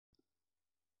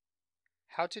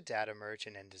How to data merge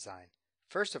in InDesign.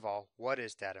 First of all, what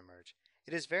is data merge?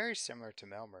 It is very similar to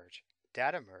mail merge.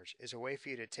 Data merge is a way for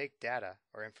you to take data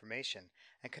or information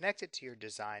and connect it to your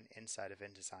design inside of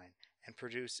InDesign and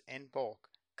produce in bulk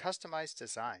customized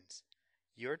designs.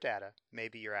 Your data may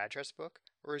be your address book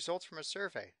or results from a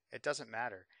survey. It doesn't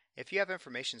matter. If you have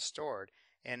information stored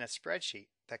in a spreadsheet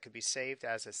that could be saved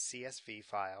as a CSV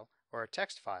file or a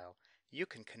text file, you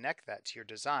can connect that to your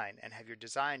design and have your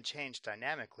design change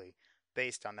dynamically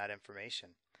based on that information.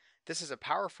 This is a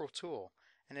powerful tool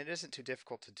and it isn't too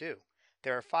difficult to do.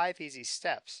 There are 5 easy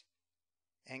steps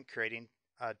in creating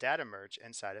a data merge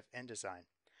inside of InDesign.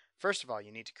 First of all,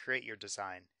 you need to create your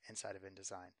design inside of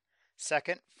InDesign.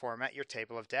 Second, format your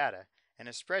table of data in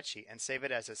a spreadsheet and save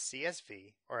it as a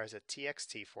CSV or as a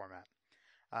TXT format.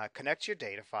 Connect your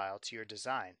data file to your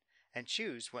design and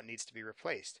choose what needs to be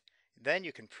replaced. Then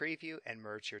you can preview and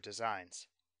merge your designs.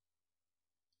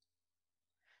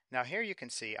 Now here you can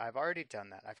see I've already done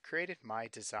that. I've created my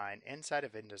design inside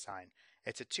of InDesign.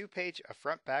 It's a 2-page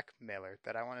front-back mailer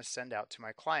that I want to send out to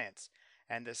my clients.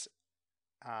 And this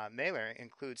mailer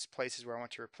includes places where I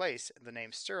want to replace the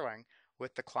name Sterling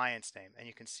with the client's name. And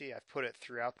you can see I've put it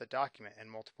throughout the document in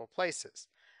multiple places.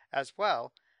 As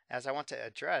well as I want to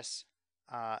address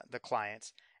the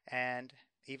clients and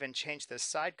even change this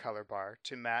side color bar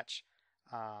to match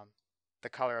the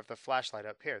color of the flashlight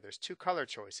up here. There's 2 color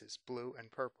choices, blue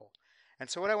and purple. And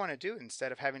so what I want to do,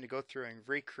 instead of having to go through and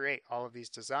recreate all of these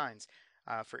designs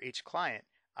for each client,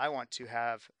 I want to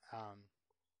have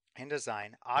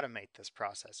InDesign automate this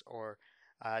process or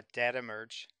data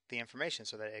merge the information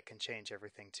so that it can change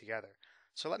everything together.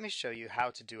 So let me show you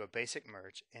how to do a basic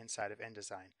merge inside of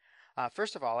InDesign.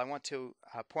 First of all, I want to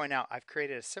point out I've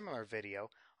created a similar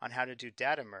video on how to do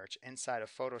data merge inside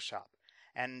of Photoshop.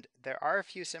 And there are a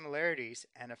few similarities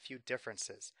and a few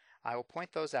differences. I will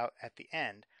point those out at the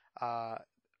end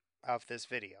of this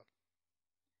video.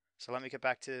 So let me get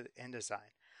back to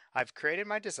InDesign. I've created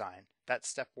my design. That's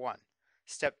step 1.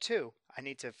 Step 2, I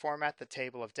need to format the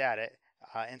table of data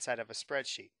inside of a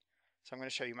spreadsheet. So I'm going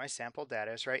to show you my sample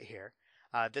data is right here.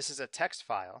 This is a text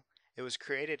file. It was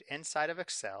created inside of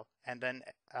Excel and then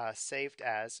saved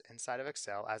as inside of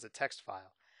Excel as a text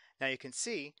file. Now you can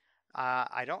see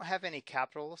I don't have any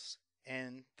capitals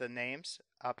in the names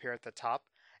up here at the top,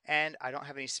 and I don't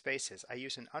have any spaces. I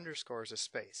use an underscore as a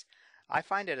space. I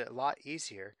find it a lot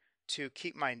easier to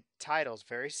keep my titles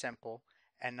very simple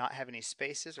and not have any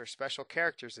spaces or special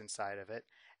characters inside of it,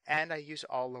 and I use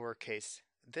all lowercase.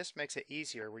 This makes it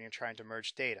easier when you're trying to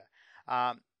merge data.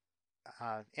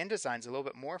 InDesign is a little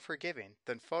bit more forgiving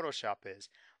than Photoshop is,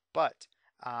 but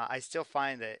I still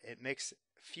find that it makes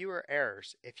fewer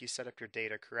errors if you set up your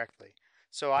data correctly.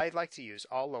 So I like to use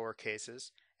all lower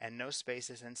cases and no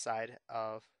spaces inside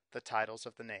of the titles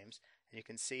of the names. And you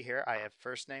can see here I have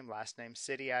first name, last name,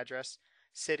 city address,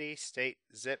 city, state,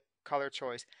 zip, color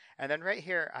choice, and then right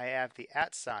here I have the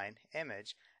 @ sign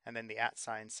image and then the @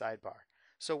 sign sidebar.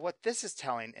 So what this is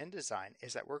telling InDesign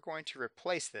is that we're going to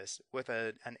replace this with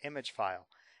an image file.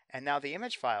 And now the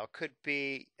image file could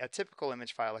be a typical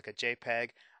image file like a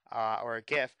JPEG or a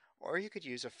GIF, or you could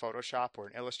use a Photoshop or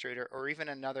an Illustrator or even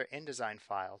another InDesign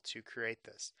file to create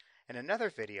this. In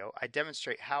another video, I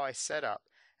demonstrate how I set up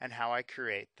and how I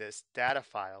create this data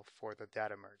file for the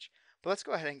data merge. But let's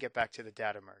go ahead and get back to the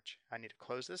data merge. I need to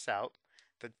close this out.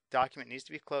 The document needs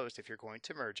to be closed if you're going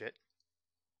to merge it.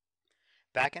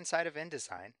 Back inside of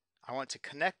InDesign, I want to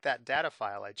connect that data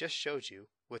file I just showed you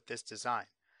with this design.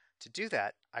 To do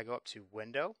that, I go up to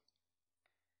Window,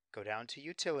 go down to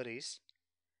Utilities,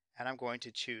 and I'm going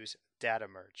to choose Data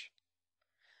Merge.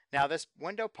 Now this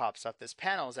window pops up. This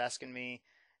panel is asking me,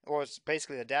 or it's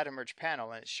basically the data merge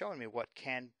panel, and it's showing me what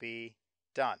can be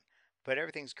done. But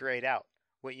everything's grayed out.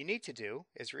 What you need to do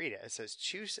is read it. It says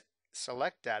choose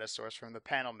select data source from the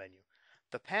panel menu.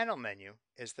 The panel menu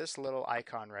is this little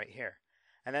icon right here.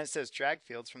 And then it says drag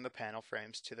fields from the panel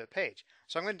frames to the page.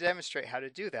 So I'm going to demonstrate how to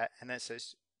do that, and then it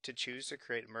says to choose to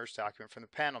create a merge document from the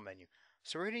panel menu.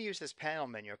 So we're going to use this panel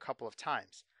menu a couple of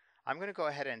times. I'm going to go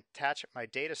ahead and attach my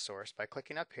data source by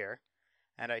clicking up here,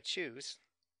 and I choose,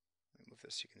 let me move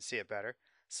this so you can see it better,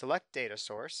 select data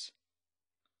source.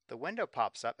 The window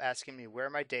pops up asking me where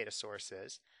my data source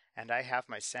is, and I have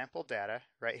my sample data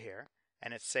right here,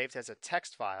 and it's saved as a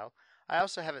text file. I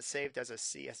also have it saved as a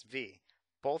CSV.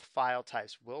 Both file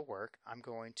types will work. I'm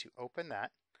going to open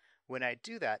that. When I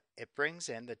do that, it brings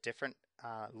in the different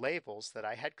labels that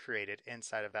I had created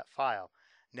inside of that file.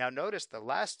 Now notice the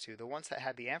last 2, the ones that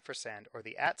had the ampersand or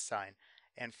the @ sign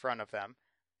in front of them,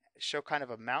 show kind of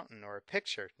a mountain or a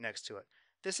picture next to it.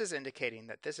 This is indicating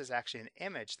that this is actually an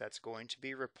image that's going to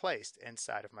be replaced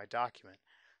inside of my document.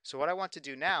 So what I want to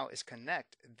do now is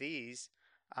connect these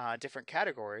different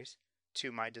categories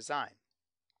to my design.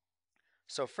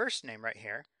 So first name right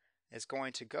here is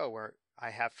going to go where I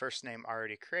have first name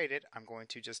already created. I'm going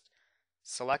to just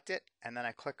select it and then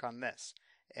I click on this.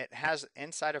 It has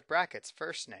inside of brackets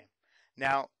first name.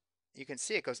 Now you can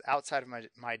see it goes outside of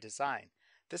my design.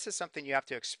 This is something you have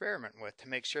to experiment with to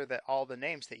make sure that all the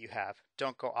names that you have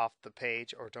don't go off the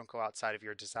page or don't go outside of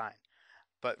your design.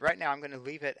 But right now I'm going to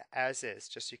leave it as is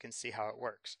just so you can see how it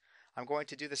works. I'm going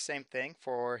to do the same thing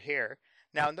for here.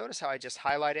 Now notice how I just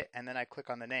highlight it and then I click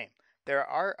on the name. There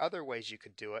are other ways you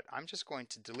could do it. I'm just going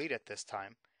to delete it this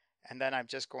time and then I'm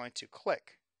just going to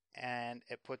click and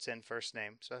it puts in first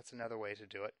name. So that's another way to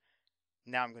do it.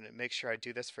 Now I'm going to make sure I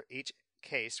do this for each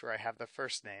case where I have the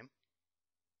first name.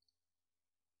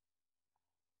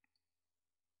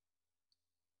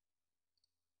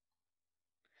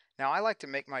 Now I like to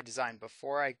make my design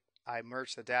before I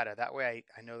merge the data. That way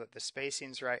I know that the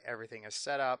spacing's right, everything is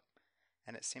set up,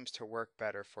 and it seems to work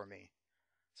better for me.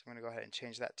 So I'm going to go ahead and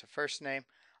change that to first name.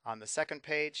 On the second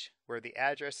page where the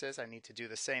address is, I need to do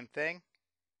the same thing.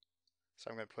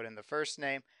 So I'm going to put in the first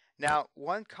name. Now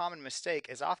one common mistake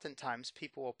is oftentimes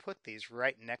people will put these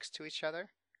right next to each other.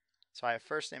 So I have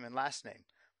first name and last name.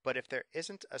 But if there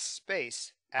isn't a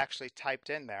space actually typed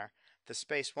in there, the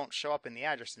space won't show up in the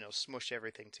address and it'll smush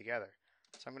everything together.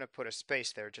 So I'm going to put a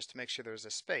space there just to make sure there's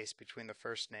a space between the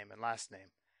first name and last name.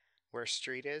 Where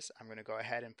street is, I'm going to go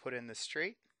ahead and put in the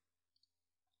street.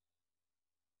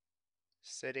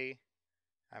 City,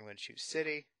 I'm going to choose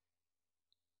city.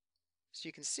 So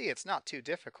you can see it's not too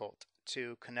difficult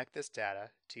to connect this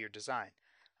data to your design.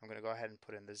 I'm going to go ahead and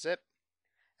put in the zip.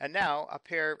 And now up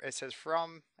here it says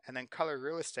from and then color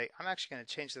real estate. I'm actually going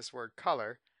to change this word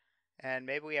color, and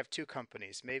maybe we have two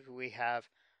companies. Maybe we have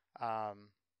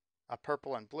a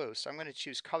purple and blue. So I'm going to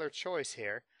choose color choice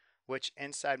here, which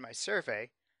inside my survey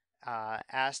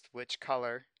asked which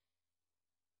color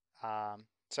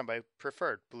somebody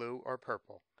preferred, blue or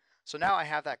purple. So now I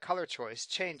have that color choice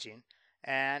changing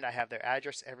and I have their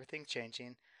address, everything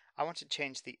changing. I want to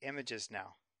change the images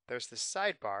now. There's the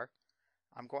sidebar.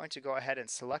 I'm going to go ahead and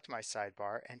select my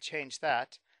sidebar and change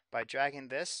that by dragging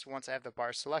this once I have the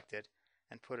bar selected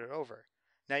and put it over.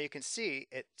 Now you can see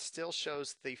it still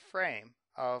shows the frame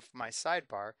of my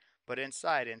sidebar, but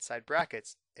inside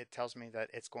brackets it tells me that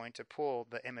it's going to pull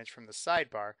the image from the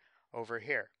sidebar over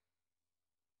here.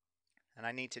 And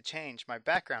I need to change my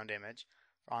background image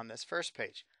on this first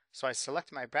page. So I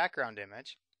select my background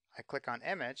image, I click on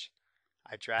image,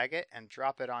 I drag it and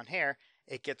drop it on here.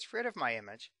 It gets rid of my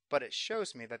image, but it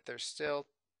shows me that they're still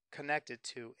connected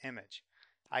to image.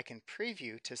 I can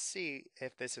preview to see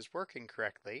if this is working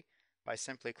correctly by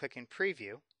simply clicking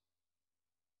preview.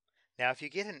 Now if you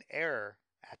get an error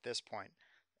at this point,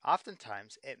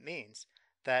 oftentimes it means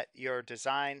that your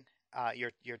design,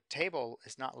 your table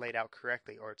is not laid out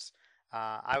correctly, or it's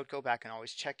I would go back and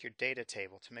always check your data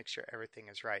table to make sure everything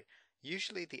is right.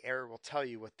 Usually the error will tell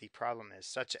you what the problem is,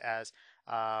 such as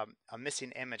a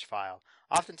missing image file.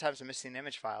 Oftentimes a missing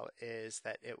image file is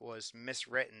that it was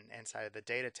miswritten inside of the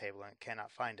data table and it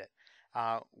cannot find it.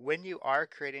 When you are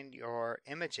creating your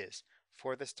images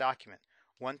for this document,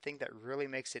 one thing that really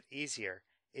makes it easier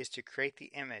is to create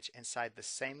the image inside the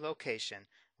same location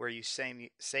where you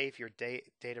save your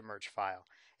data merge file.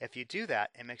 If you do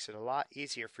that, it makes it a lot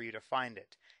easier for you to find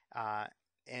it.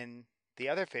 In the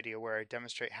other video where I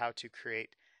demonstrate how to create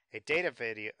a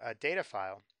data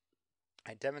file,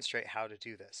 I demonstrate how to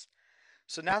do this.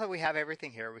 So now that we have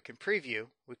everything here, we can preview.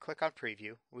 We click on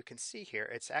preview. We can see here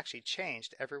it's actually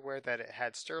changed everywhere that it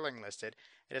had Sterling listed.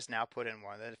 It has now put in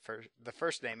the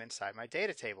first name inside my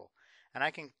data table. And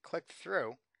I can click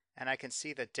through and I can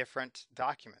see the different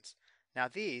documents. Now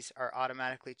these are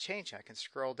automatically changing. I can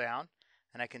scroll down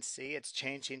and I can see it's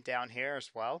changing down here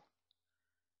as well.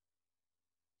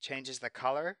 Changes the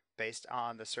color based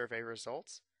on the survey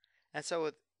results. And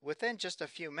so within just a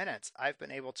few minutes, I've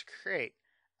been able to create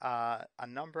a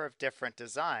number of different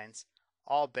designs,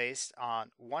 all based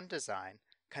on one design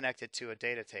connected to a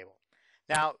data table.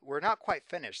 Now, we're not quite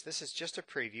finished. This is just a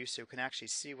preview, so you can actually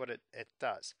see what it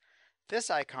does. This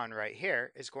icon right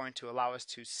here is going to allow us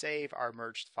to save our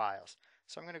merged files.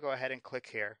 So I'm going to go ahead and click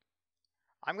here.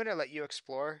 I'm going to let you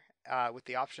explore with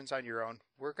the options on your own.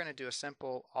 We're going to do a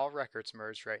simple all records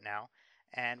merge right now,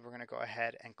 and we're going to go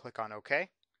ahead and click on OK.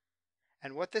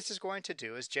 And what this is going to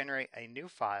do is generate a new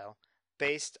file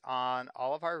based on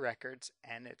all of our records,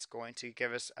 and it's going to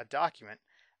give us a document,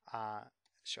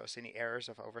 show us any errors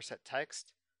of overset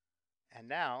text. And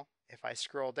now if I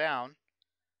scroll down,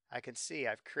 I can see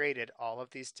I've created all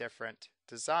of these different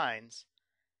designs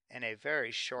in a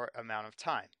very short amount of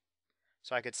time.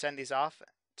 So I could send these off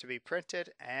to be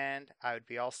printed and I would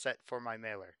be all set for my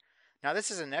mailer. Now,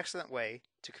 this is an excellent way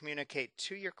to communicate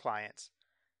to your clients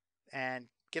and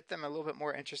get them a little bit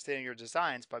more interested in your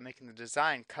designs by making the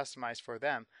design customized for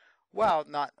them while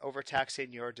not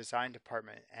overtaxing your design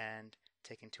department and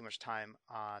taking too much time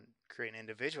on creating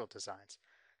individual designs.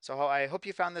 So I hope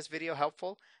you found this video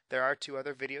helpful. There are two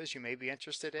other videos you may be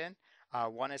interested in.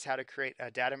 One is how to create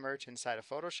a data merge inside of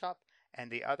Photoshop, and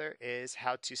the other is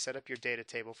how to set up your data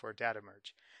table for a data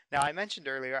merge. Now, I mentioned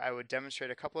earlier I would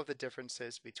demonstrate a couple of the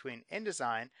differences between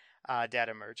InDesign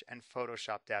data merge and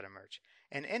Photoshop data merge.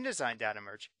 In InDesign data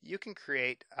merge, you can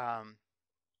create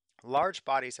large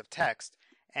bodies of text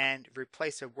and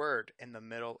replace a word in the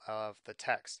middle of the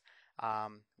text,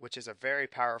 which is a very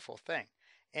powerful thing.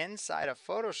 Inside of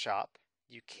Photoshop,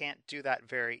 you can't do that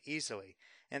very easily.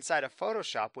 Inside of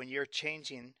Photoshop, when you're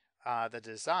changing the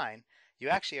design, you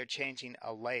actually are changing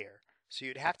a layer. So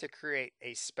you'd have to create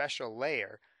a special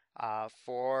layer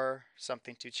for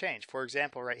something to change. For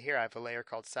example, right here I have a layer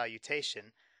called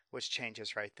salutation, which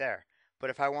changes right there. But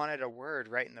if I wanted a word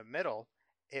right in the middle,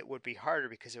 it would be harder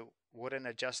because it wouldn't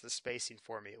adjust the spacing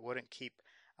for me. It wouldn't keep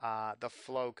the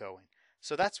flow going.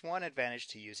 So that's one advantage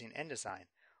to using InDesign.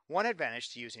 One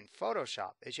advantage to using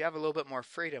Photoshop is you have a little bit more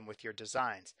freedom with your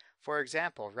designs. For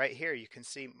example, right here you can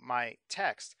see my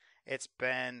text. It's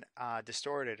been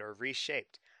distorted or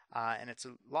reshaped. And it's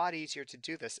a lot easier to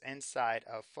do this inside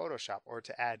of Photoshop or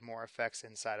to add more effects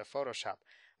inside of Photoshop.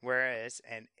 Whereas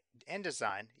in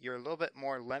InDesign, you're a little bit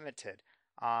more limited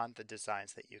on the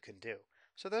designs that you can do.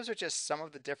 So those are just some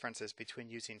of the differences between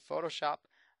using Photoshop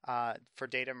for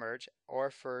data merge or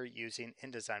for using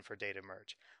InDesign for data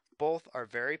merge. Both are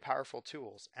very powerful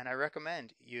tools, and I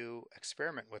recommend you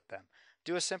experiment with them.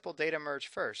 Do a simple data merge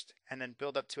first, and then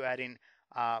build up to adding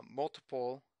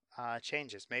multiple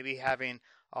changes. Maybe having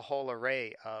a whole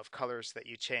array of colors that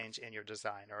you change in your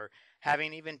design, or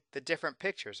having even the different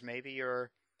pictures. Maybe you're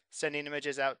sending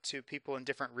images out to people in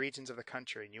different regions of the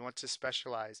country and you want to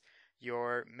specialize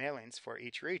your mailings for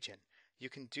each region. You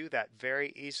can do that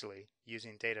very easily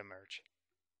using data merge.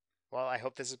 Well, I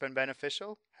hope this has been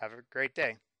beneficial. Have a great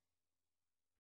day.